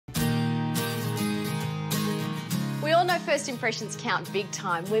all know first impressions count big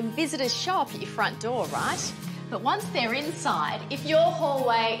time when visitors show up at your front door, right? But once they're inside, if your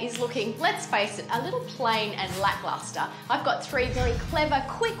hallway is looking, let's face it, a little plain and lacklustre, I've got 3 very clever,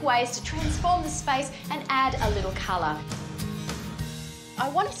 quick ways to transform the space and add a little colour. I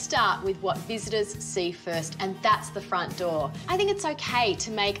want to start with what visitors see first, and that's the front door. I think it's okay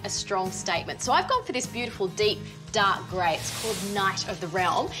to make a strong statement. So I've gone for this beautiful deep dark grey. It's called Night of the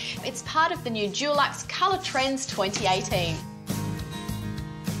Realm. It's part of the new Dulux Colour Trends 2018.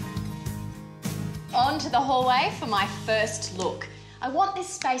 On to the hallway for my first look. I want this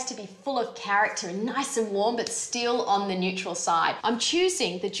space to be full of character and nice and warm, but still on the neutral side. I'm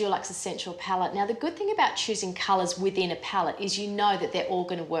choosing the Dulux Essential palette. Now, the good thing about choosing colours within a palette is you know that they're all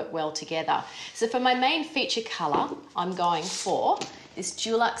going to work well together. So for my main feature colour, I'm going for this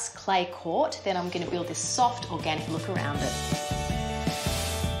Dulux Clay Court. Then I'm going to build this soft, organic look around it.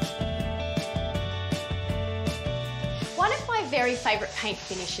 One of my very favourite paint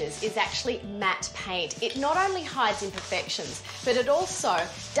finishes is actually matte paint. It not only hides imperfections, but it also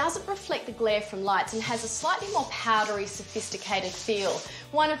doesn't reflect the glare from lights and has a slightly more powdery, sophisticated feel.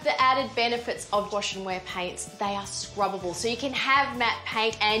 One of the added benefits of wash and wear paints, they are scrubbable. So you can have matte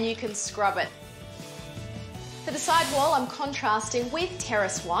paint and you can scrub it. For the side wall, I'm contrasting with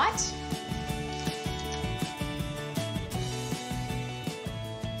Terrace White.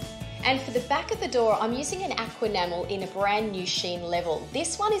 And for the back of the door, I'm using an aqua enamel in a brand new sheen level.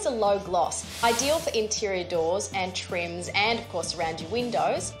 This one is a low gloss, ideal for interior doors and trims and of course around your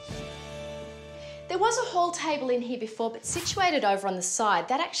windows. There was a hall table in here before, but situated over on the side,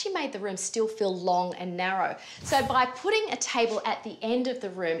 that actually made the room still feel long and narrow. So by putting a table at the end of the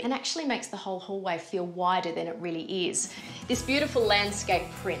room, it actually makes the whole hallway feel wider than it really is. This beautiful landscape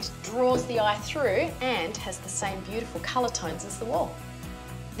print draws the eye through and has the same beautiful colour tones as the wall.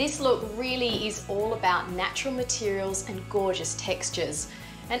 This look really is all about natural materials and gorgeous textures.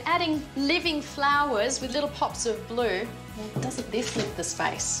 And adding living flowers with little pops of blue, well, doesn't this lift the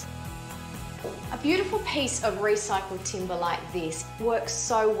space? A beautiful piece of recycled timber like this works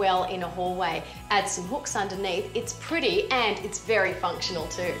so well in a hallway. Add some hooks underneath, it's pretty and it's very functional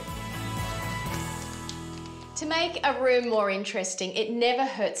too. To make a room more interesting, it never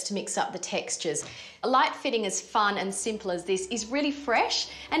hurts to mix up the textures. A light fitting as fun and simple as this is really fresh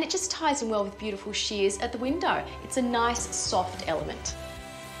and it just ties in well with beautiful sheers at the window. It's a nice, soft element.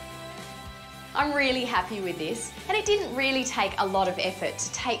 I'm really happy with this, and it didn't really take a lot of effort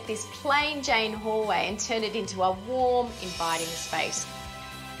to take this plain Jane hallway and turn it into a warm, inviting space.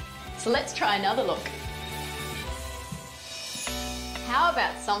 So let's try another look. How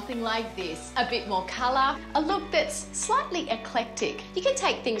about something like this? A bit more colour, a look that's slightly eclectic. You can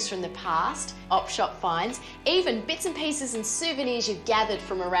take things from the past, op shop finds, even bits and pieces and souvenirs you've gathered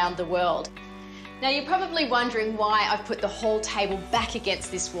from around the world. Now you're probably wondering why I've put the hall table back against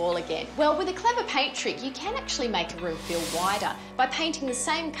this wall again. Well, with a clever paint trick, you can actually make a room feel wider. By painting the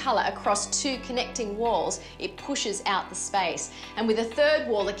same colour across 2 connecting walls, it pushes out the space. And with a third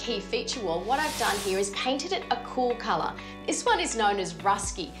wall, the key feature wall, what I've done here is painted it a cool colour. This one is known as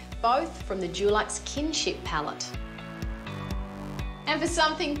Rusky, both from the Dulux Kinship palette. And for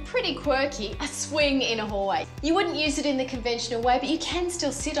something pretty quirky, a swing in a hallway. You wouldn't use it in the conventional way, but you can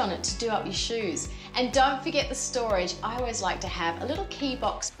still sit on it to do up your shoes. And don't forget the storage. I always like to have a little key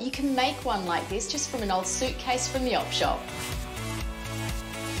box. You can make one like this just from an old suitcase from the op shop.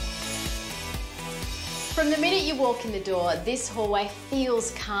 From the minute you walk in the door, this hallway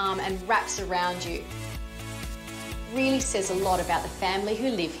feels calm and wraps around you. Really says a lot about the family who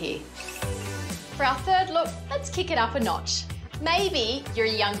live here. For our third look, let's kick it up a notch. Maybe you're a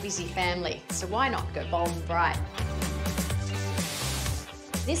young, busy family, so why not go bold and bright?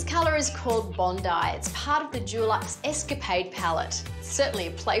 This colour is called Bondi. It's part of the Dulux Escapade palette. It's certainly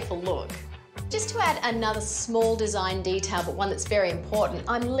a playful look. Just to add another small design detail, but one that's very important,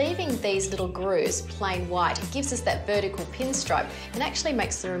 I'm leaving these little grooves plain white. It gives us that vertical pinstripe and actually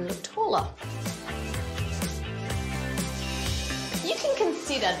makes the room look taller. You can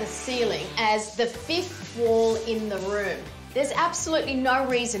consider the ceiling as the 5th wall in the room. There's absolutely no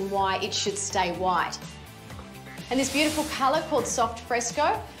reason why it should stay white. And this beautiful colour called Soft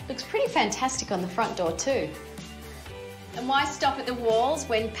Fresco looks pretty fantastic on the front door too. And why stop at the walls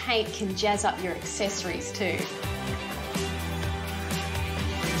when paint can jazz up your accessories too?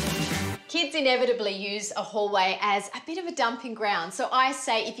 Kids inevitably use a hallway as a bit of a dumping ground, so I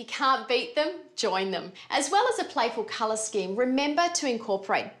say if you can't beat them, join them. As well as a playful colour scheme, remember to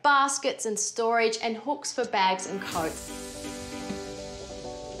incorporate baskets and storage and hooks for bags and coats.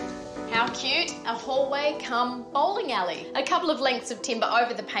 How cute, a hallway come bowling alley. A couple of lengths of timber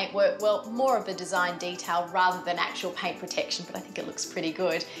over the paintwork, well, more of a design detail rather than actual paint protection, but I think it looks pretty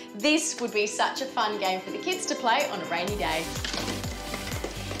good. This would be such a fun game for the kids to play on a rainy day.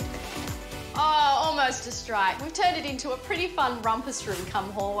 Oh, almost a strike. We've turned it into a pretty fun rumpus room come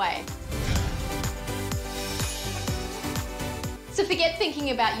hallway. So forget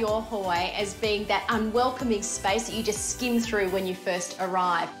thinking about your hallway as being that unwelcoming space that you just skim through when you first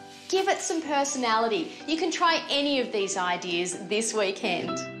arrive. Give it some personality. You can try any of these ideas this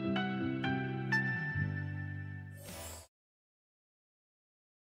weekend.